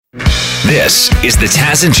This is the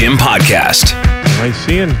Taz and Jim podcast. Am I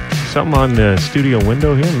seeing something on the studio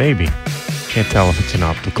window here? Maybe. Can't tell if it's an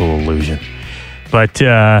optical illusion. But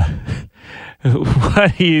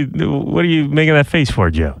what are you making that face for,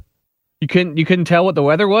 Joe? You couldn't tell what the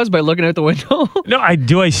weather was by looking out the window? No,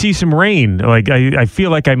 I see some rain. Like I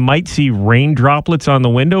feel like I might see rain droplets on the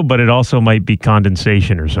window, but it also might be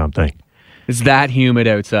condensation or something. It's that humid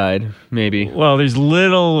outside, maybe. Well, there's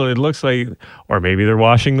little, it looks like, or maybe they're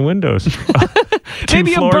washing the windows.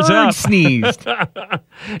 Maybe a bird sneezed.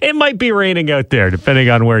 It might be raining out there, depending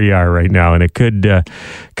on where you are right now, and it could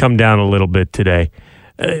come down a little bit today.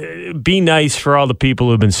 Be nice for all the people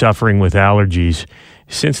who've been suffering with allergies.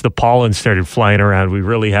 Since the pollen started flying around, we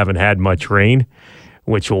really haven't had much rain,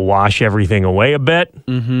 which will wash everything away a bit.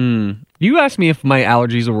 Mm-hmm. You asked me if my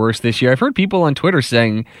allergies are worse this year. I've heard people on Twitter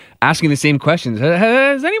asking the same questions.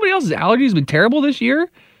 Has anybody else's allergies been terrible this year?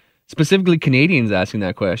 Specifically Canadians asking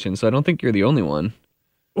that question, so I don't think you're the only one.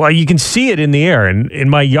 Well, you can see it in the air. And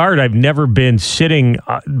in my yard, I've never been sitting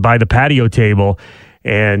by the patio table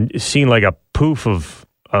and seen like a poof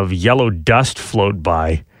of yellow dust float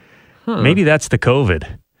by. Huh. Maybe that's the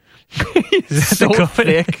COVID. It's so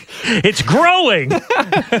thick. It's growing.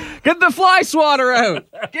 Get the fly swatter out.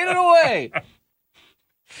 Get it away.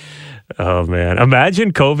 Oh, man.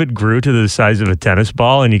 Imagine COVID grew to the size of a tennis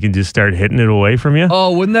ball and you can just start hitting it away from you.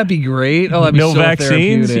 Oh, wouldn't that be great? Oh, that'd be no so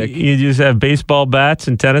vaccines. therapeutic. You just have baseball bats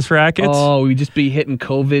and tennis rackets. Oh, we'd just be hitting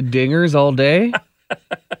COVID dingers all day.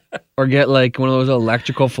 Or get like one of those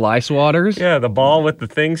electrical fly swatters. Yeah, the ball with the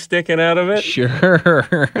thing sticking out of it. Sure.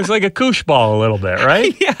 It's like a koosh ball a little bit,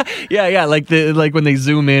 right? Yeah. Like when they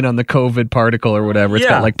zoom in on the COVID particle or whatever, it's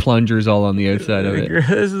got like plungers all on the outside of it.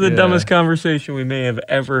 This is the dumbest conversation we may have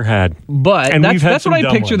ever had. But that's what I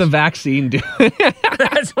picture the vaccine doing.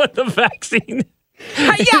 That's what the vaccine.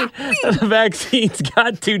 The vaccine's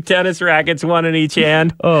got 2 tennis rackets, one in each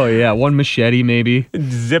hand. Oh, yeah. One machete, maybe.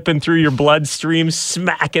 Zipping through your bloodstream,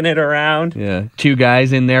 smacking it around. Yeah. 2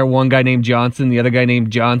 guys in there. One guy named Johnson, the other guy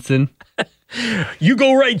named Johnson. You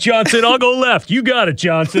go right, Johnson. I'll go left. You got it,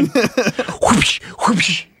 Johnson. Whoosh,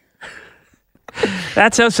 whoosh.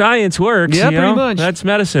 That's how science works. Yeah, pretty much. That's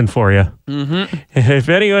medicine for you. Mm-hmm. If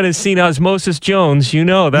anyone has seen Osmosis Jones, you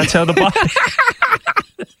know that's how the body...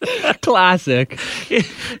 Classic.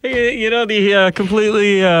 You know, the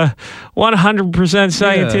completely 100%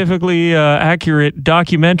 scientifically accurate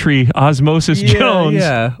documentary Osmosis Jones.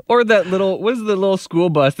 Yeah. Or that little, what is the little school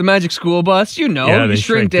bus? The magic school bus. You know, yeah, you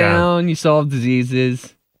shrink down, you solve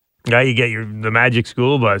diseases. Now you get the magic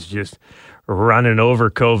school bus just running over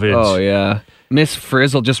COVID. Oh, yeah. Miss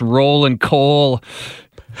Frizzle just rolling coal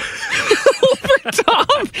over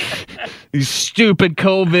top. These stupid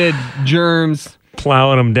COVID germs.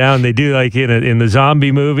 Plowing them down. They do like in the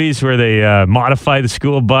zombie movies where they modify the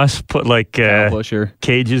school bus, put like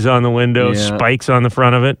cages on the window, spikes on the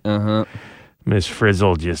front of it. Uh-huh. Miss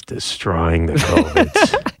Frizzle just destroying the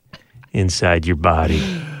COVIDs inside your body.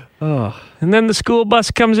 Oh. And then the school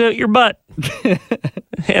bus comes out your butt.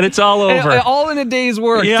 And it's all over. And all in a day's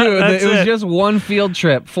work, too. It was just one field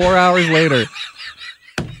trip, 4 hours later.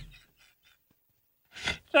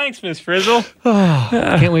 Thanks, Miss Frizzle.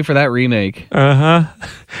 Can't wait for that remake. Uh-huh.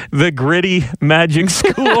 The gritty Magic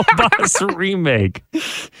School Bus remake.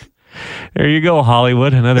 There you go,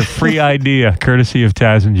 Hollywood. Another free idea, courtesy of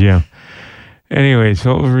Taz and Jim. Anyways,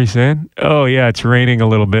 what were we saying? Oh, yeah, it's raining a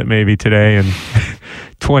little bit maybe today, and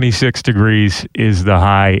 26 degrees is the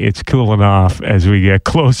high. It's cooling off as we get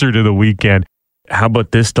closer to the weekend. How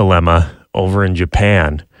about this dilemma over in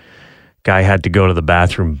Japan? Guy had to go to the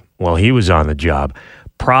bathroom while he was on the job.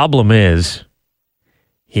 Problem is,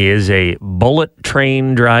 he is a bullet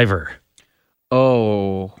train driver.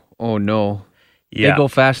 Oh no. Yeah. They go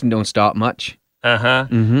fast and don't stop much. Uh-huh.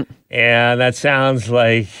 Mm-hmm. And that sounds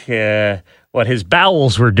like what his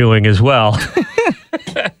bowels were doing as well.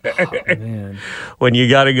 Oh, man. When you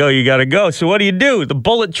gotta go, you gotta go. So what do? The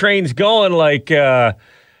bullet train's going like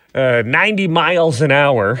 90 miles an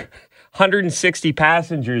hour, 160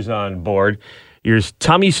 passengers on board. Your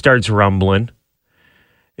tummy starts rumbling.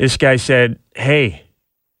 This guy said, "Hey,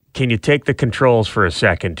 can you take the controls for a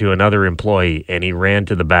second?" to another employee, and he ran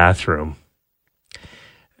to the bathroom.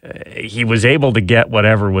 He was able to get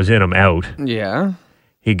whatever was in him out. Yeah.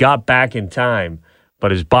 He got back in time, but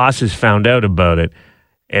his bosses found out about it,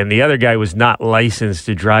 and the other guy was not licensed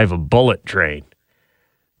to drive a bullet train.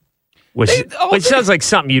 Which sounds like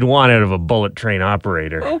something you'd want out of a bullet train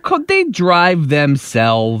operator. Oh, could they drive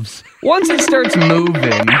themselves? Once it starts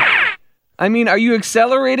moving... I mean, are you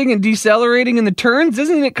accelerating and decelerating in the turns?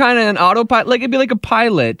 Isn't it kind of an autopilot? Like, it'd be like a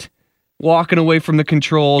pilot walking away from the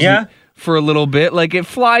controls. Yeah. for a little bit. Like, it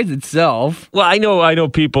flies itself. Well, I know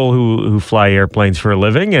people who fly airplanes for a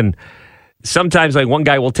living, and sometimes like one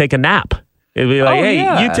guy will take a nap. It'll be like, hey,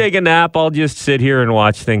 yeah. you take a nap, I'll just sit here and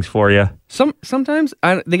watch things for you. Sometimes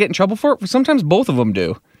they get in trouble for it. Sometimes both of them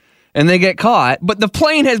do. And they get caught. But the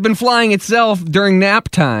plane has been flying itself during nap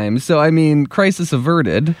time. So, I mean, crisis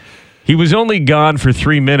averted. He was only gone for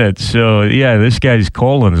 3 minutes. So, yeah, this guy's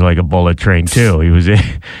colon's like a bullet train, too. He was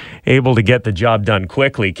able to get the job done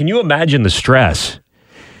quickly. Can you imagine the stress?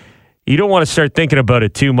 You don't want to start thinking about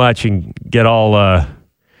it too much and get all,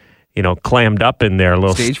 clammed up in there. A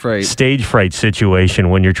little stage fright situation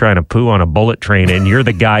when you're trying to poo on a bullet train and you're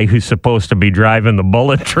the guy who's supposed to be driving the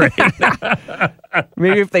bullet train.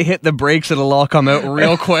 Maybe if they hit the brakes, it'll all come out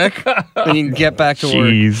real quick and you can get back to work.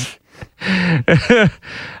 Jeez.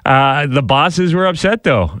 The bosses were upset,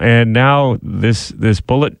 though. And now this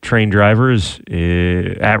bullet train driver is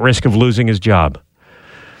at risk of losing his job.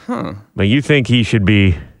 Huh. But you think he should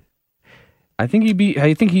be... I think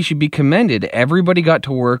he should be commended. Everybody got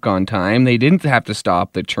to work on time. They didn't have to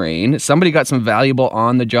stop the train. Somebody got some valuable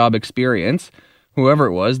on-the-job experience. Whoever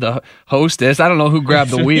it was, the hostess. I don't know who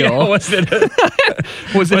grabbed the wheel. Yeah,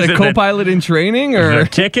 was it a co-pilot in training or the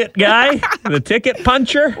ticket guy, the ticket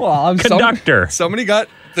puncher? Well, conductor. Somebody got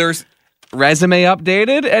their resume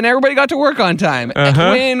updated, and everybody got to work on time.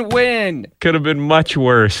 Win-win. Could have been much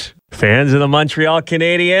worse. Fans of the Montreal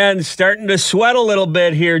Canadiens starting to sweat a little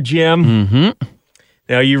bit here, Jim. Mm-hmm.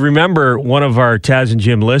 Now, you remember one of our Taz and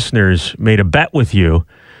Jim listeners made a bet with you.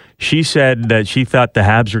 She said that she thought the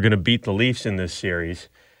Habs were going to beat the Leafs in this series.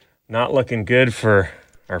 Not looking good for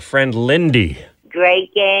our friend Lindy.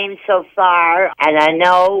 Great game so far, and I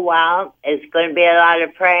know, well, it's going to be a lot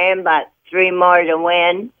of praying, but 3 more to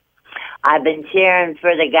win. I've been cheering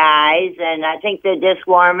for the guys, and I think they're just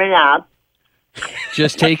warming up.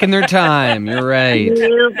 Just taking their time. You're right.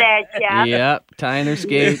 You betcha. Yep, tying their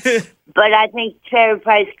skates. But I think Trevor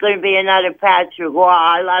Price is going to be another Patrick Roy.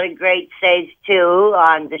 A lot of great saves, too,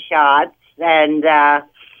 on the shots. And, I'm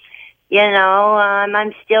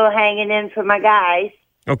still hanging in for my guys.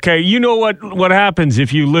 Okay, you know what happens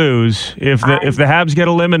if you lose. If the Habs get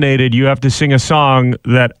eliminated, you have to sing a song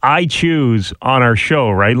that I choose on our show,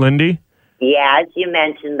 right, Lindy? Yes, you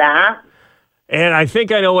mentioned that. And I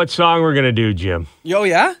think I know what song we're going to do, Jim. Yo,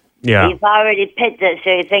 yeah? Yeah. You've already picked it, so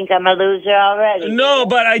you think I'm a loser already? No,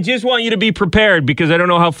 but I just want you to be prepared because I don't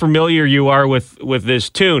know how familiar you are with this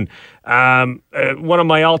tune. One of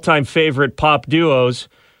my all-time favorite pop duos,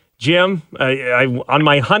 Jim, on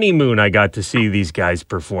my honeymoon, I got to see these guys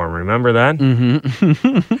perform. Remember that?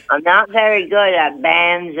 Mm-hmm. I'm not very good at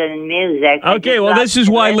bands and music. Okay, well, this is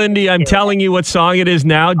why, Lindy, I'm telling you what song it is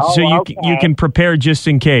now, so you can prepare just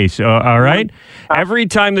in case. All right? Every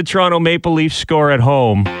time the Toronto Maple Leafs score at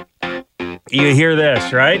home, you hear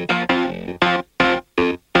this, right?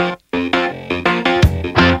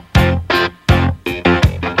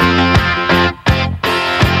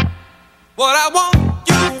 What I want.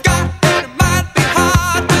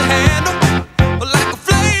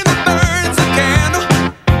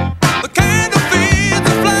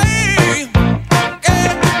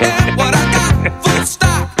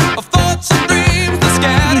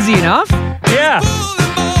 Enough? Yeah.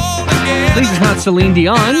 At least it's not Celine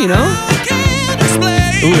Dion, you know?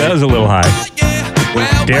 Ooh, that was a little high.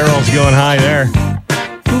 Daryl's going high there.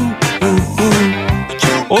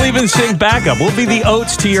 We'll even sing backup. We'll be the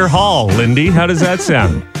Oates to your Hall, Lindy. How does that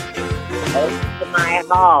sound? Oates to my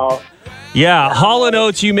Hall. Yeah, Hall &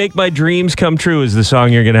 Oates, You Make My Dreams Come True is the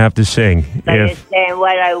song you're going to have to sing. But you're saying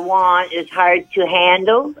what I want is hard to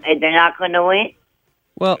handle, and they're not going to win?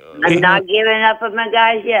 Well, I'm not giving up on my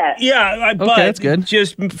guys yet. Yeah, but that's good.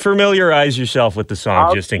 Just familiarize yourself with the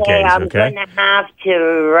song just in case, I'm going to have to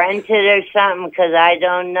rent it or something because I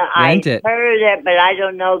don't know. Rent it. Heard it, but I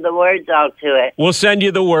don't know the words all to it. We'll send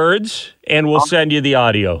you the words, and we'll send you the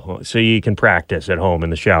audio so you can practice at home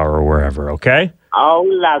in the shower or wherever, okay? Oh,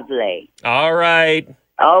 lovely. All right.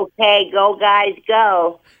 Okay, go, guys,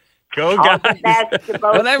 go. Go, All guys. the best to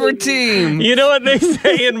both whatever teams. team. You know what they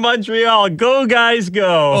say in Montreal? Go, guys,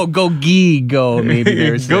 go. Oh, go gee, go, maybe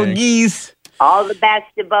they're Go saying. geese. All the best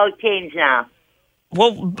to both teams now.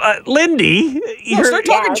 Well, Lindy, Start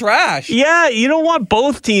talking trash. Yeah, you don't want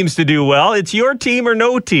both teams to do well. It's your team or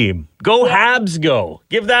no team. Go Habs, go.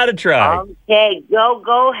 Give that a try. Okay, go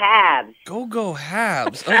Habs. Go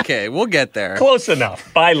Habs. Okay, we'll get there. Close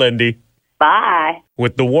enough. Bye, Lindy. Bye.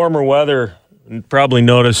 With the warmer weather, you probably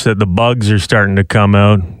noticed that the bugs are starting to come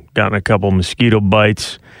out. Gotten a couple mosquito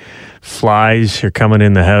bites. Flies are coming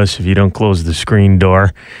in the house if you don't close the screen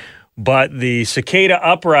door. But the cicada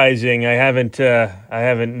uprising, I haven't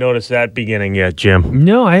noticed that beginning yet, Jim.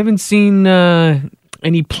 No, I haven't seen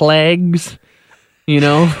any plagues,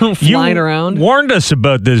 flying around. You warned us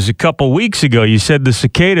about this a couple weeks ago. You said the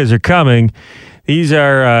cicadas are coming. These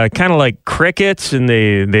are kind of like crickets, and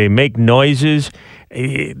they make noises.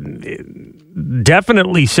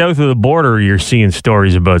 Definitely south of the border, you're seeing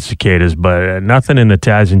stories about cicadas, but nothing in the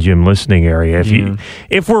Taz and Jim listening area.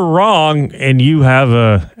 If we're wrong and you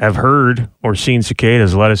have heard or seen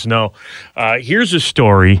cicadas, let us know. Here's a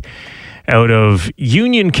story out of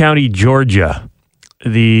Union County, Georgia.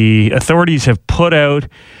 The authorities have put out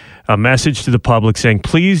a message to the public saying,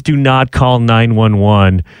 please do not call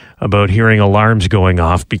 911 about hearing alarms going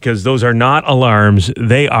off, because those are not alarms.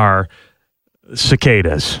 They are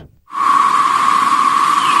cicadas.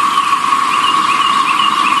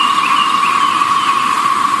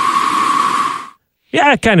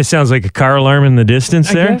 Yeah, it kind of sounds like a car alarm in the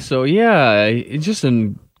distance there. I guess so, yeah. It's just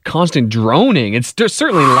a constant droning. It's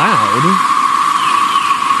certainly loud.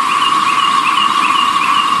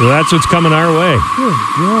 So that's what's coming our way.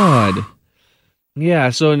 Oh, God.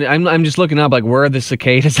 Yeah, so I'm just looking up, like, where are the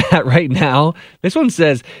cicadas at right now? This one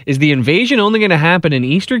says, is the invasion only going to happen in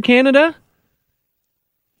Eastern Canada?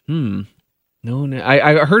 No.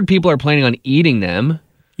 I heard people are planning on eating them.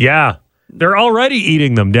 Yeah. They're already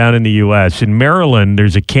eating them down in the U.S. In Maryland,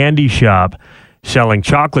 there's a candy shop selling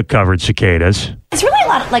chocolate-covered cicadas. It's really a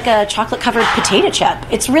lot like a chocolate-covered potato chip.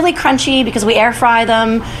 It's really crunchy because we air fry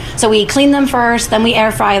them. So we clean them first, then we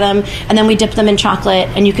air fry them, and then we dip them in chocolate,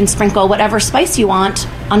 and you can sprinkle whatever spice you want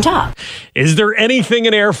on top. Is there anything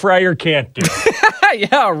an air fryer can't do?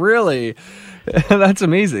 Yeah, really. That's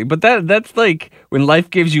amazing. But that's like when life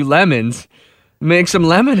gives you lemons, make some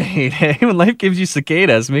lemonade. When life gives you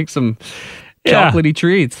cicadas, make some chocolatey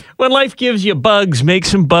treats. When life gives you bugs, make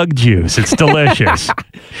some bug juice. It's delicious.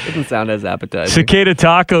 Doesn't sound as appetizing. Cicada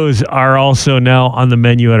tacos are also now on the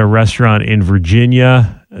menu at a restaurant in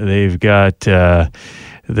Virginia. They've got the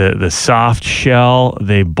soft shell.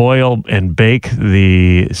 They boil and bake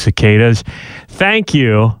the cicadas. Thank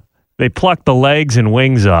you. They pluck the legs and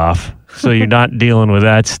wings off, so you're not dealing with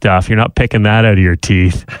that stuff. You're not picking that out of your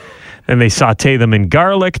teeth. And they saute them in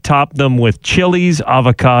garlic, top them with chilies,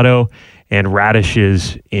 avocado, and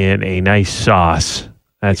radishes in a nice sauce.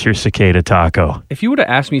 That's your cicada taco. If you would have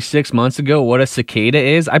asked me 6 months ago what a cicada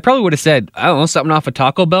is, I probably would have said, I don't know, something off a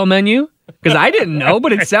Taco Bell menu. Because I didn't know,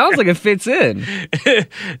 but it sounds like it fits in.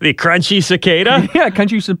 The crunchy cicada? Yeah,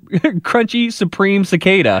 crunchy supreme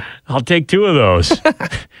cicada. I'll take 2 of those.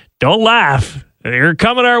 Don't laugh. They're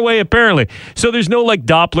coming our way, apparently. So there's no, like,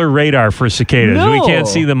 Doppler radar for cicadas. No. We can't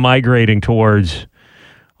see them migrating towards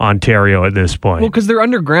Ontario at this point. Well, because they're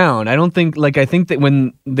underground. I think that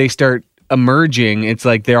when they start emerging, it's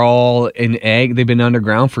like they're all in egg. They've been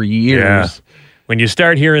underground for years. Yeah. When you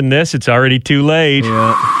start hearing this, it's already too late.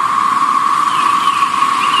 Yeah.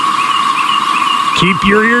 Keep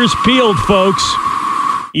your ears peeled, folks.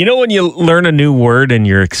 You know when you learn a new word and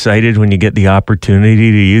you're excited when you get the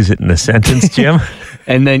opportunity to use it in a sentence, Jim?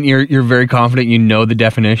 And then you're very confident you know the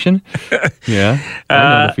definition? Yeah. I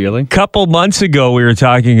know the feeling. A couple months ago, we were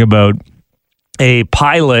talking about a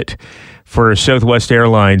pilot for Southwest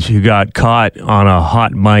Airlines who got caught on a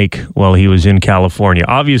hot mic while he was in California.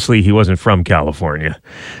 Obviously, he wasn't from California,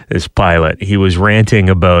 this pilot. He was ranting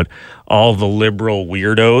about all the liberal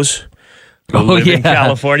weirdos who live in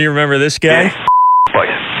California. Remember this guy?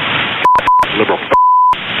 Liberal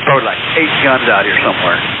probably like 8 guns out here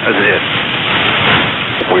somewhere. That's it.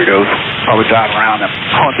 Weirdos. Probably driving around them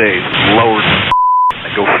Hyundais, lowered.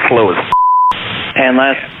 They go slow as. And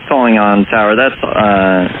last calling on tower, that's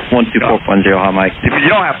 12410 hot mic. You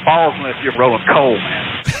don't have balls unless you're rolling coal,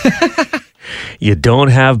 man. You don't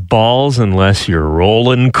have balls unless you're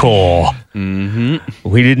rolling coal. Mm-hmm.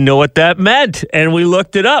 We didn't know what that meant, and we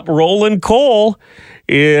looked it up. Rolling coal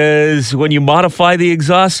is when you modify the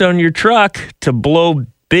exhaust on your truck to blow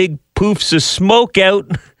big poofs of smoke out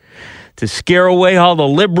to scare away all the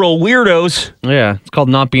liberal weirdos. Yeah, it's called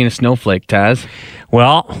not being a snowflake, Taz.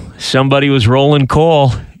 Well, somebody was rolling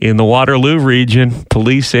coal in the Waterloo region.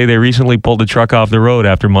 Police say they recently pulled a truck off the road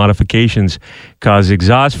after modifications caused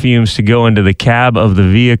exhaust fumes to go into the cab of the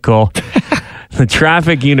vehicle. The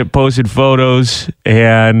traffic unit posted photos,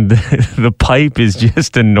 and the pipe is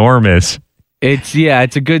just enormous. It's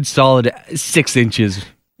a good solid 6 inches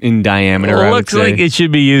in diameter. It looks like it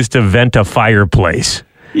should be used to vent a fireplace.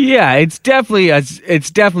 Yeah, it's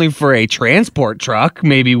definitely for a transport truck.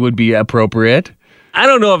 Maybe would be appropriate. I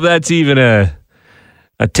don't know if that's even a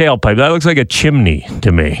tailpipe. That looks like a chimney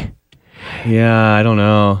to me. Yeah, I don't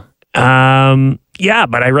know. Yeah,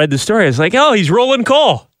 but I read the story. It's like, oh, he's rolling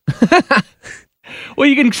coal. Well,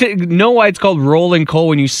 you can know why it's called rolling coal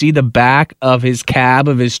when you see the back of his cab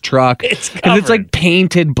of his truck. Because it's like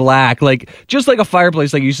painted black, like just like a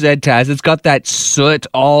fireplace, like you said, Taz. It's got that soot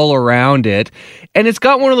all around it, and it's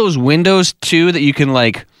got one of those windows too that you can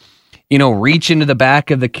like, reach into the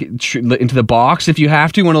back of into the box if you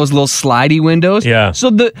have to. One of those little slidey windows. Yeah. So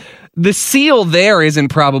the seal there isn't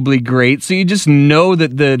probably great, so you just know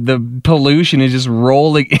that the pollution is just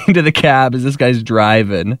rolling into the cab as this guy's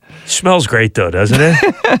driving. Smells great though, doesn't it?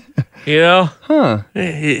 Huh.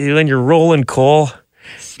 When you're rolling coal,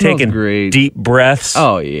 taking great. deep breaths.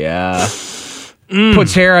 Oh, yeah.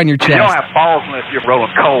 Puts hair on your chest. You don't have balls unless you're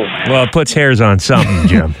rolling coal, man. Well, it puts hairs on something,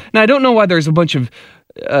 Jim. Now, I don't know why there's a bunch of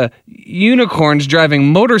unicorns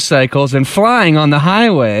driving motorcycles and flying on the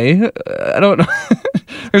highway. I don't know.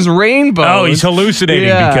 There's rainbows. Oh, he's hallucinating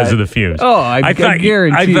because of the fumes. Oh, I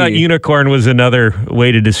guarantee. I thought unicorn was another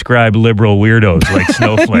way to describe liberal weirdos like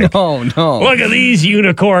Snowflake. No. Look at these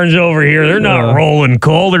unicorns over here. They're not rolling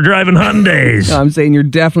coal. They're driving Hyundais. No, I'm saying you're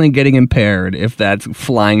definitely getting impaired if that's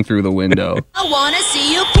flying through the window. I want to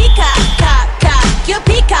see you peacock, cock, cock. You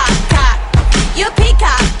peacock, cock. You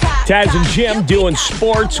peacock, cock. Taz and Jim doing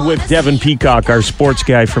sports with Devin Peacock, our sports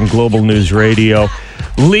guy from Global News Radio.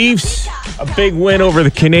 Leafs, a big win over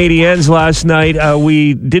the Canadiens last night.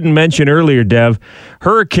 We didn't mention earlier, Dev.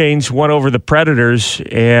 Hurricanes won over the Predators,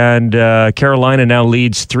 and Carolina now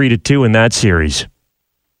leads 3-2 in that series.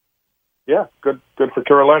 Yeah, good for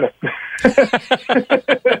Carolina.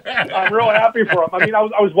 I'm real happy for them. I mean, I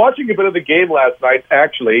was watching a bit of the game last night,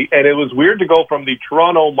 actually, and it was weird to go from the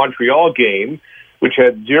Toronto-Montreal game, which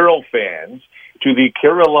had 0 fans, to the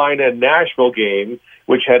Carolina-Nashville game,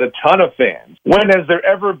 which had a ton of fans. When has there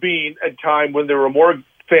ever been a time when there were more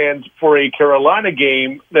fans for a Carolina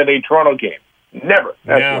game than a Toronto game? Never.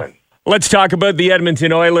 That's when. Let's talk about the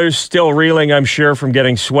Edmonton Oilers. Still reeling, I'm sure, from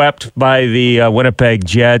getting swept by the Winnipeg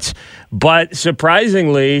Jets. But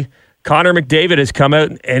surprisingly, Connor McDavid has come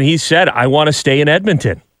out and he said, I want to stay in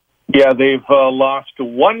Edmonton. Yeah, they've lost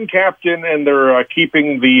one captain, and they're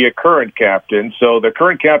keeping the current captain. So the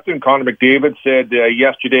current captain, Connor McDavid, said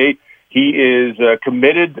yesterday he is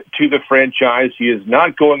committed to the franchise. He is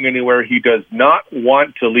not going anywhere. He does not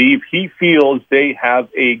want to leave. He feels they have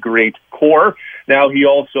a great core. Now, he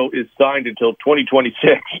also is signed until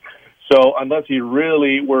 2026. So unless he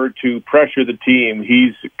really were to pressure the team,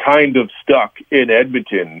 he's kind of stuck in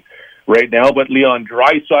Edmonton right now. But Leon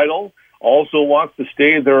Draisaitl also wants to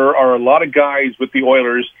stay. There are a lot of guys with the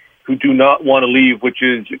Oilers who do not want to leave, which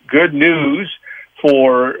is good news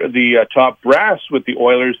for the top brass with the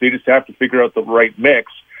Oilers. They just have to figure out the right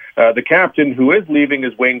mix. The captain who is leaving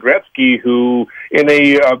is Wayne Gretzky, who in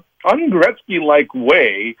a un-Gretzky-like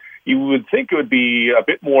way, you would think it would be a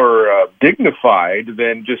bit more dignified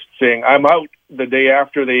than just saying, I'm out the day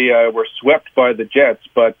after they were swept by the Jets.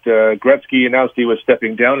 But Gretzky announced he was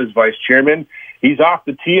stepping down as vice chairman. He's off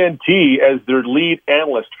the TNT as their lead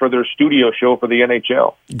analyst for their studio show for the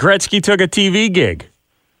NHL. Gretzky took a TV gig.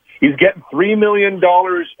 He's getting $3 million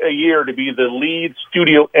a year to be the lead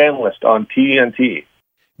studio analyst on TNT.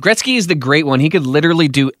 Gretzky is the great one. He could literally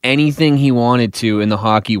do anything he wanted to in the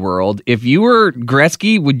hockey world. If you were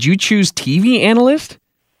Gretzky, would you choose TV analyst?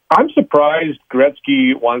 I'm surprised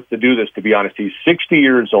Gretzky wants to do this, to be honest. He's 60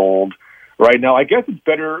 years old right now. I guess it's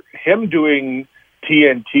better him doing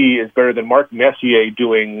TNT is better than Mark Messier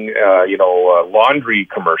doing, laundry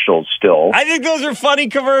commercials still. I think those are funny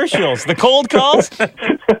commercials. The cold calls?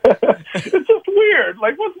 It's just weird.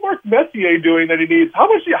 Like, what's Mark Messier doing that he needs? How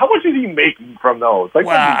much is he making from those? Like,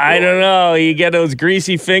 well, I don't know. You get those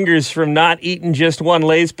greasy fingers from not eating just one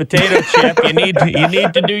Lay's potato chip. You need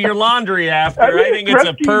to do your laundry after. I think it's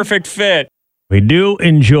a perfect fit. We do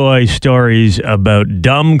enjoy stories about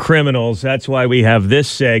dumb criminals. That's why we have this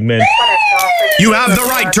segment. You have the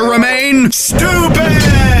right to remain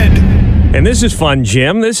stupid! And this is fun,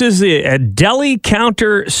 Jim. This is a Deli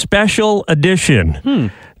Counter Special Edition.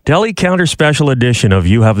 Deli Counter Special Edition of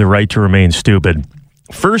You Have the Right to Remain Stupid.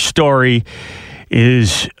 First story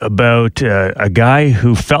is about a guy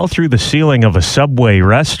who fell through the ceiling of a Subway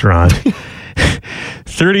restaurant.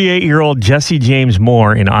 38-year-old Jesse James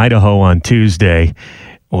Moore in Idaho on Tuesday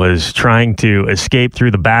was trying to escape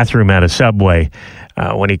through the bathroom at a Subway.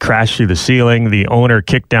 When he crashed through the ceiling, the owner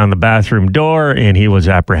kicked down the bathroom door and he was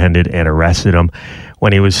apprehended and arrested him.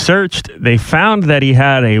 When he was searched, they found that he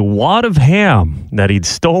had a wad of ham that he'd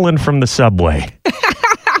stolen from the Subway.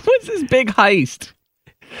 What's this big heist?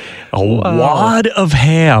 A wad of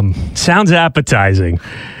ham. Sounds appetizing.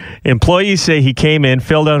 Employees say he came in,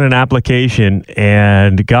 filled out an application,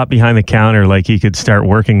 and got behind the counter like he could start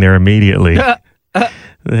working there immediately.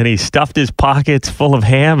 Then he stuffed his pockets full of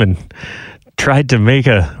ham and tried to make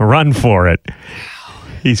a run for it.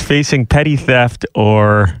 He's facing petty theft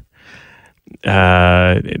or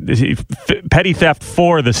petty theft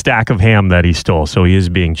for the stack of ham that he stole. So he is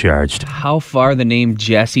being charged. How far the name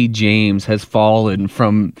Jesse James has fallen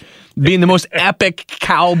from being the most epic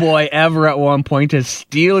cowboy ever at one point to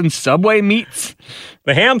stealing Subway meats.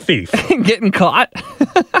 The ham thief. Getting caught.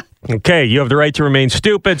 Okay, you have the right to remain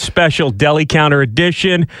stupid. Special deli counter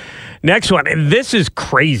edition. Next one. And this is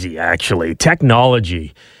crazy, actually.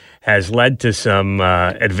 Technology has led to some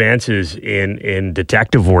advances in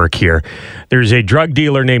detective work here. There's a drug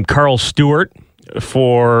dealer named Carl Stewart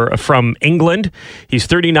from England. He's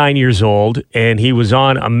 39 years old, and he was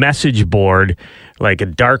on a message board, like a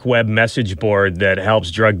dark web message board that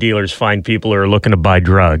helps drug dealers find people who are looking to buy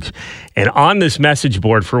drugs. And on this message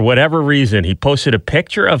board, for whatever reason, he posted a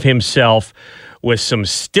picture of himself with some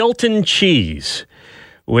Stilton cheese,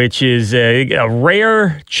 which is a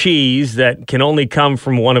rare cheese that can only come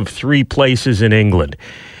from one of 3 places in England.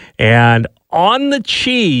 And on the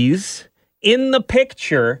cheese, in the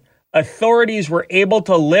picture, authorities were able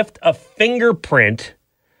to lift a fingerprint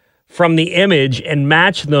from the image and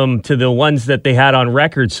match them to the ones that they had on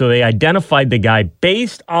record. So they identified the guy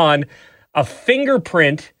based on a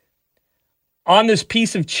fingerprint on this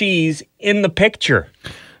piece of cheese in the picture.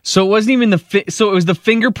 So it wasn't even so it was the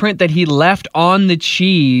fingerprint that he left on the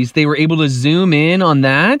cheese. They were able to zoom in on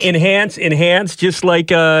that. Enhance, just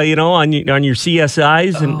like on your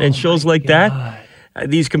CSIs and shows like that.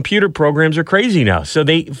 These computer programs are crazy now. So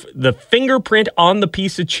the fingerprint on the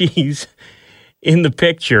piece of cheese in the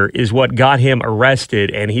picture is what got him arrested,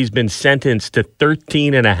 and he's been sentenced to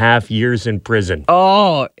 13 and a half years in prison.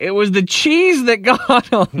 Oh, it was the cheese that got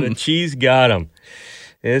him. The cheese got him.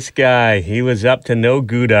 This guy, he was up to no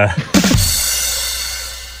Gouda.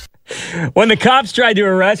 When the cops tried to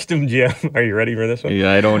arrest him, Jim, are you ready for this one?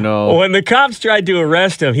 Yeah, I don't know. When the cops tried to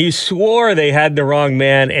arrest him, he swore they had the wrong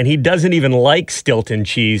man, and he doesn't even like Stilton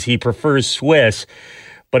cheese. He prefers Swiss,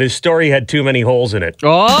 but his story had too many holes in it.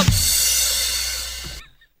 Oh!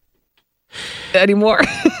 Anymore?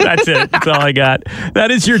 That's it. That's all I got. That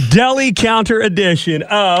is your deli counter edition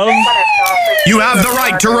of... You have the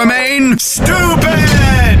right to remain stupid!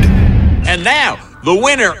 And now, the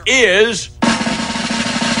winner is...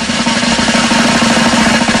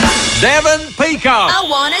 Devin Peacock. I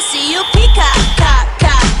wanna see you peacock, cock,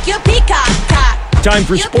 cock, you peacock, cock. Time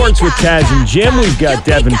for sports with Taz and Jim. We've got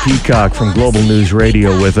Devin Peacock from Global News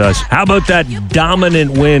Radio with us. How about that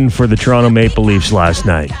dominant win for the Toronto Maple Leafs last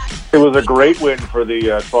night? It was a great win for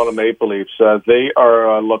the Toronto Maple Leafs. They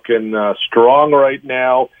are looking strong right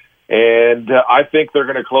now, and I think they're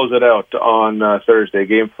going to close it out on Thursday.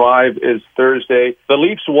 Game 5 is Thursday. The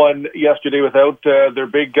Leafs won yesterday without their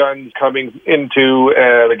big guns coming into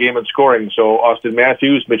the game and scoring. So Austin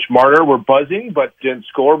Matthews, Mitch Marner were buzzing, but didn't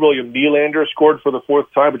score. William Nylander scored for the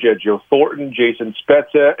 4th time, but you had Joe Thornton, Jason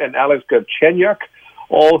Spezza, and Alex Galchenyuk,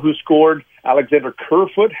 all who scored. Alexander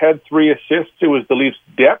Kerfoot had 3 assists. It was the Leafs'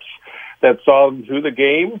 depth that saw them through the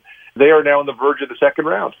game. They are now on the verge of the second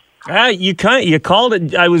round. You called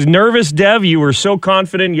it. I was nervous, Dev. You were so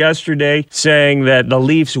confident yesterday saying that the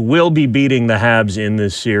Leafs will be beating the Habs in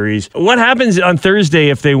this series. What happens on Thursday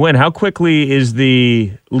if they win? How quickly is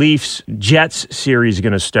the Leafs-Jets series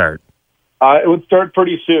going to start? It would start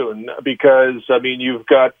pretty soon because, you've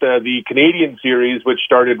got the Canadian series, which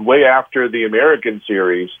started way after the American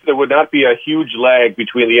series. There would not be a huge lag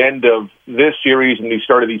between the end of this series and the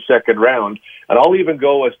start of the second round. And I'll even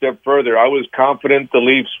go a step further. I was confident the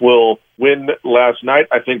Leafs will win last night.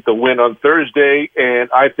 I think they'll win on Thursday, and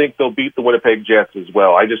I think they'll beat the Winnipeg Jets as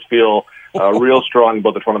well. I just feel real strong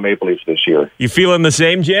about the Toronto Maple Leafs this year. You feeling the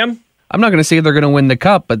same, Jim? I'm not going to say they're going to win the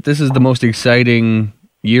Cup, but this is the most exciting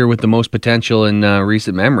year with the most potential in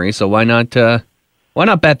recent memory. So why not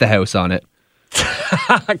bet the house on it?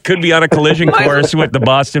 Could be on a collision course with the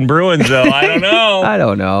Boston Bruins, though. I don't know. I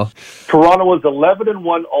don't know. Toronto was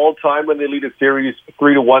 11-1 all time when they lead a series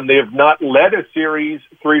 3-1. They have not led a series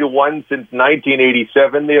 3-1 since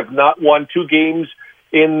 1987. They have not won 2 games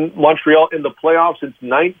in Montreal in the playoffs since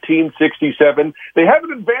 1967. They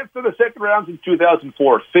haven't advanced to the second round since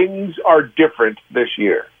 2004. Things are different this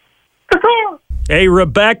year. Hey,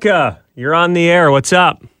 Rebecca, you're on the air. What's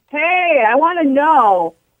up? Hey, I want to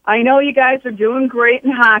know. I know you guys are doing great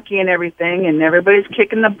in hockey and everything, and everybody's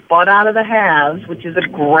kicking the butt out of the Habs, which is a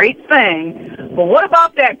great thing. But what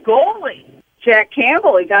about that goalie, Jack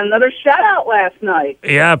Campbell? He got another shutout last night.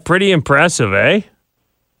 Yeah, pretty impressive, eh?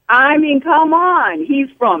 I mean, come on. He's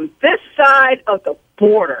from this side of the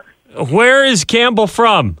border. Where is Campbell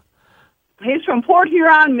from? He's from Port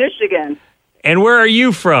Huron, Michigan. And where are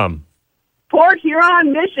you from? Port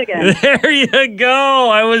Huron, Michigan. There you go.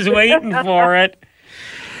 I was waiting for it.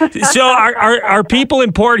 So are people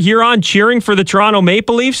in Port Huron cheering for the Toronto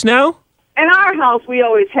Maple Leafs now? In our house, we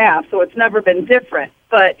always have, so it's never been different.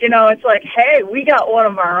 But, it's like, hey, we got one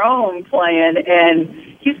of our own playing,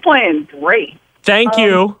 and he's playing great. Thank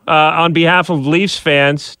you on behalf of Leafs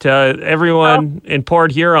fans to everyone in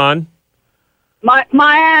Port Huron. My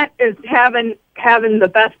aunt is having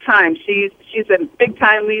the best time. She's a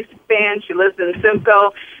big-time Leafs fan. She lives in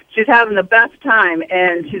Simcoe. She's having the best time,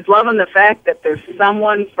 and she's loving the fact that there's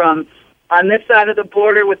someone from on this side of the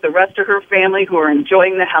border with the rest of her family who are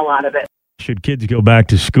enjoying the hell out of it. Should kids go back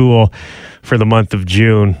to school for the month of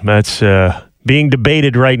June? That's being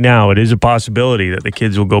debated right now. It is a possibility that the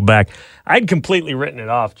kids will go back. I'd completely written it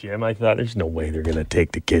off, Jim. I thought there's no way they're going to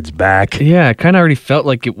take the kids back. Yeah, it kind of already felt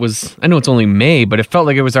like it was, I know it's only May, but it felt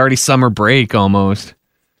like it was already summer break almost.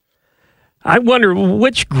 I wonder,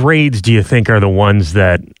 which grades do you think are the ones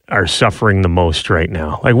that are suffering the most right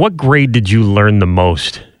now? Like, what grade did you learn the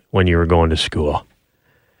most when you were going to school?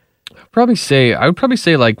 I would probably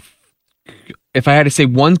say like, if I had to say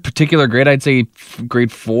one particular grade, I'd say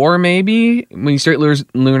grade 4 maybe. When you start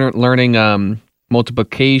learning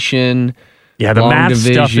multiplication. Yeah, the math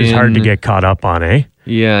stuff is hard to get caught up on, eh?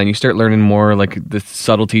 Yeah, and you start learning more like the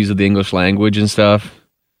subtleties of the English language and stuff.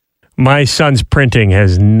 My son's printing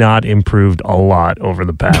has not improved a lot over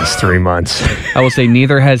the past 3 months. I will say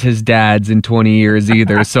neither has his dad's in 20 years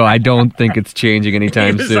either, so I don't think it's changing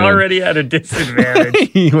anytime soon. He's already at a disadvantage.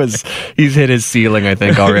 He's hit his ceiling, I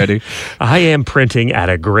think, already. I am printing at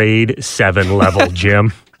a grade 7 level,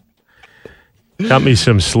 Jim. Cut me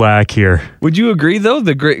some slack here. Would you agree, though?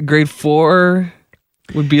 The grade 4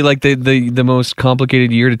 would be like the most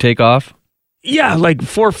complicated year to take off? Yeah, like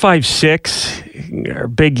 4, 5, 6 are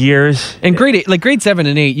big years. And grade 7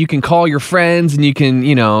 and 8, you can call your friends and you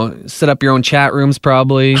can, set up your own chat rooms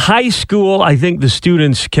probably. High school, I think the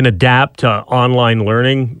students can adapt to online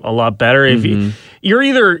learning a lot better. If you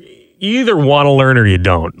either want to learn or you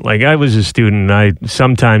don't. Like I was a student, and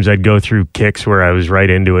sometimes I'd go through kicks where I was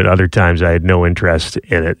right into it. Other times I had no interest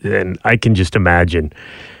in it, and I can just imagine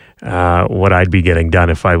what I'd be getting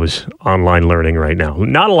done if I was online learning right now.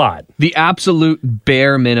 Not a lot. The absolute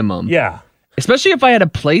bare minimum. Yeah. Especially if I had a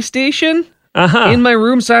PlayStation in my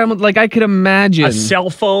room. So I could imagine. A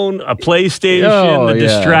cell phone, a PlayStation,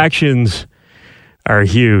 distractions are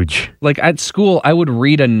huge. Like at school, I would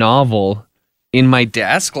read a novel in my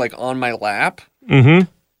desk, like on my lap. Mm-hmm.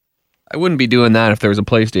 I wouldn't be doing that if there was a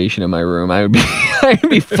PlayStation in my room. I'd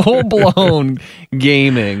be full-blown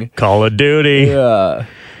gaming. Call of Duty. Yeah.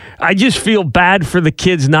 I just feel bad for the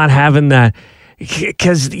kids not having that,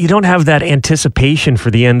 because you don't have that anticipation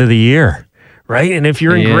for the end of the year, right? And if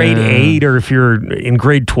you're in grade 8 or if you're in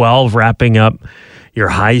grade 12 wrapping up your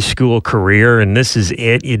high school career and this is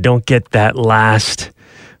it, you don't get that last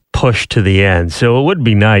push to the end. So it would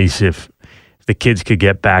be nice if the kids could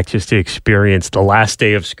get back just to experience the last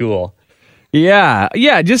day of school. Yeah,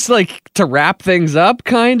 just like to wrap things up,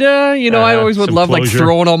 kind of. I always would love closure. like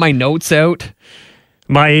throwing all my notes out.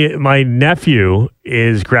 My nephew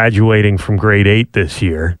is graduating from grade 8 this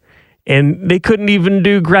year, and they couldn't even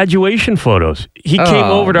do graduation photos. He came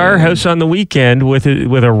over to our house on the weekend with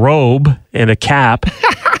a robe and a cap.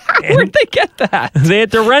 Where'd they get that? They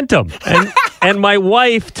had to rent them. And my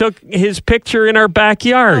wife took his picture in our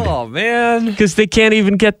backyard. Oh, man. Because they can't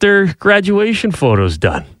even get their graduation photos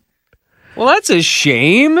done. Well, that's a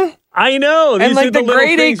shame. I know. And like the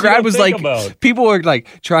grade 8 grad was like, people were like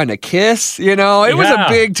trying to kiss, It was a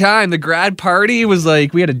big time. The grad party was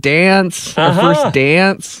like, we had a dance, our first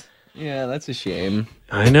dance. Yeah, that's a shame.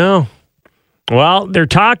 I know. Well, they're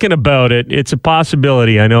talking about it. It's a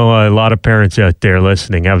possibility. I know a lot of parents out there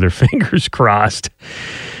listening have their fingers crossed,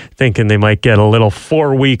 thinking they might get a little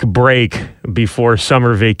 4-week break before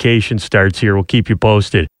summer vacation starts here. We'll keep you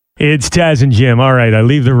posted. It's Taz and Jim. All right, I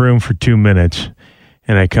leave the room for 2 minutes.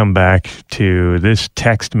 And I come back to this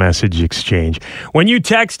text message exchange. When you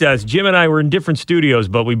text us, Jim and I were in different studios,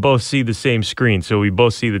 but we both see the same screen. So we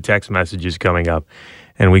both see the text messages coming up,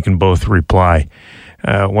 and we can both reply.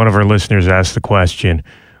 One of our listeners asked the question,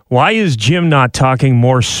 why is Jim not talking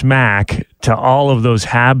more smack to all of those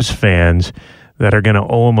Habs fans that are going to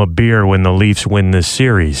owe him a beer when the Leafs win this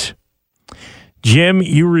series? Jim,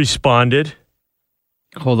 you responded.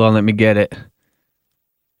 Hold on, let me get it.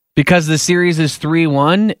 Because the series is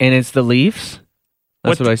 3-1 and it's the Leafs?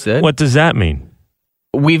 That's what I said. What does that mean?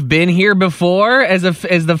 We've been here before as the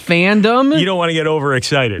fandom. You don't want to get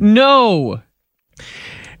overexcited. No.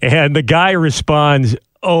 And the guy responds,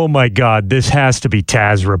 oh my God, this has to be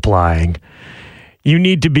Taz replying. you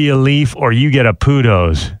need to be a Leaf or you get a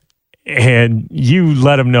Pudos. And you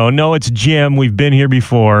let them know, no, it's Jim. We've been here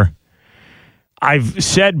before. I've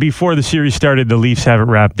said before the series started, the Leafs haven't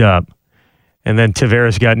wrapped up. And then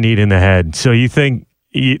Tavares got kneed in the head. So you think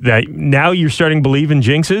that now you're starting to believe in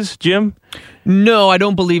jinxes, Jim? No, I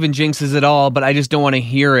don't believe in jinxes at all, but I just don't want to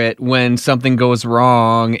hear it when something goes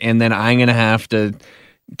wrong and then I'm going to have to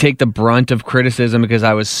take the brunt of criticism because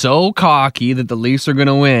I was so cocky that the Leafs are going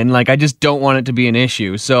to win. Like, I just don't want it to be an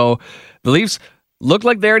issue. So the Leafs look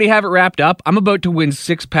like they already have it wrapped up. I'm about to win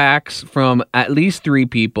 6 packs from at least 3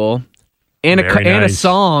 people. And a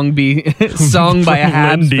song sung by a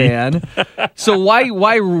Habs fan. So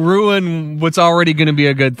why ruin what's already going to be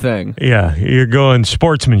a good thing? Yeah, you're going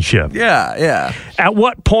sportsmanship. Yeah. At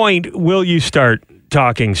what point will you start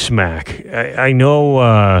talking smack? I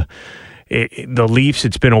know the Leafs,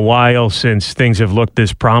 it's been a while since things have looked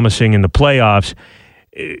this promising in the playoffs.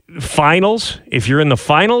 Finals, if you're in the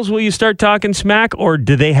finals, will you start talking smack, or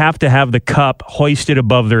do they have to have the cup hoisted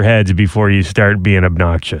above their heads before you start being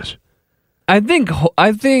obnoxious? I think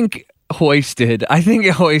hoisted.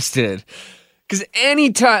 Because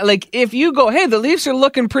anytime, like, if you go, hey, the Leafs are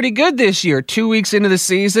looking pretty good this year, 2 weeks into the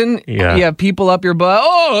season, you have people up your butt,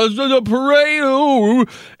 this is a parade, oh.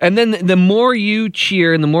 And then the more you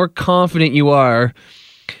cheer and the more confident you are,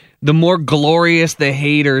 the more glorious the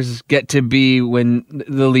haters get to be when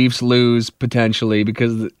the Leafs lose, potentially,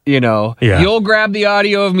 because, you'll grab the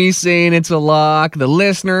audio of me saying it's a lock, the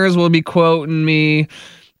listeners will be quoting me.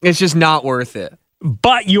 It's just not worth it.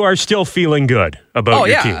 But you are still feeling good about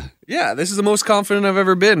your team. Yeah, this is the most confident I've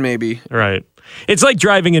ever been, maybe. Right. It's like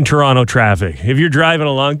driving in Toronto traffic. If you're driving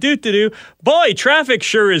along, boy, traffic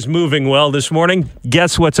sure is moving well this morning.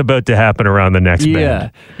 Guess what's about to happen around the next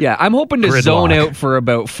bend? Yeah, I'm hoping to zone out for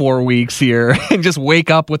about 4 weeks here and just wake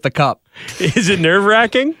up with the cup. Is it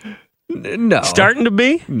nerve-wracking? No. Starting to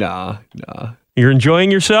be? Nah. You're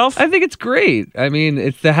enjoying yourself? I think it's great. I mean,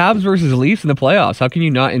 it's the Habs versus Leafs in the playoffs. How can you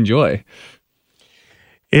not enjoy?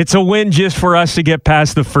 It's a win just for us to get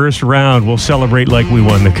past the first round. We'll celebrate like we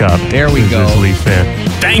won the cup. There we go. As a Leaf fan.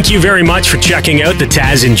 Thank you very much for checking out the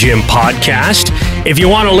Taz and Jim podcast. If you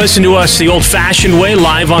want to listen to us the old-fashioned way,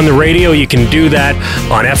 live on the radio, you can do that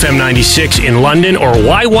on FM 96 in London or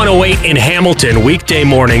Y108 in Hamilton, weekday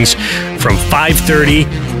mornings from 5:30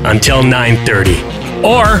 until 9:30.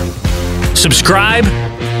 Or subscribe,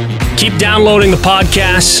 keep downloading the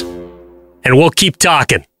podcasts, and we'll keep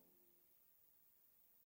talking.